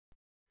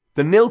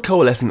The nil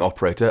coalescing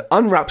operator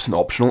unwraps an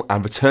optional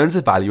and returns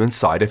a value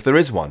inside if there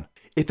is one.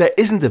 If there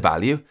isn't a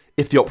value,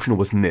 if the optional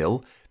was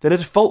nil, then a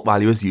default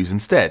value is used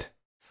instead.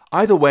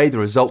 Either way, the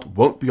result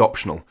won't be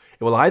optional.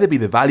 It will either be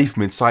the value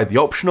from inside the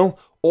optional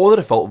or the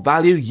default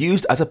value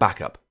used as a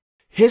backup.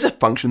 Here's a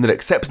function that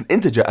accepts an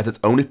integer as its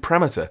only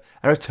parameter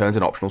and returns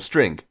an optional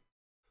string.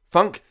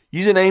 Func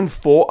username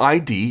for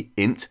id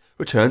int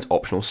returns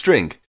optional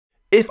string.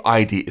 If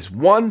id is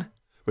 1,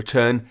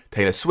 return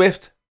Taylor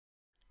Swift,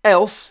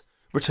 else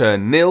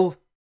return nil,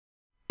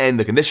 end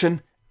the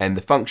condition, end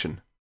the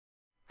function.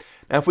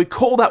 Now if we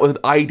call that with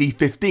id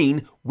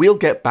 15, we'll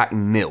get back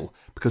nil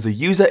because the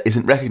user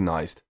isn't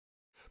recognized.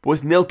 But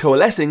with nil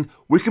coalescing,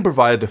 we can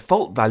provide a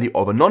default value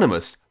of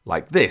anonymous,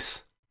 like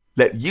this.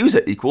 Let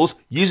user equals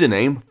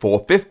username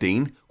for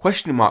 15 ?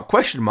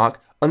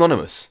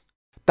 Anonymous.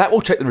 That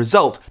will check the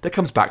result that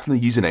comes back from the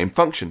username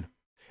function.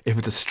 If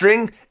it's a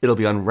string, it'll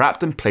be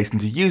unwrapped and placed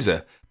into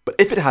user, but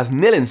if it has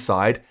nil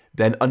inside,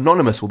 then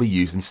anonymous will be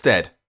used instead.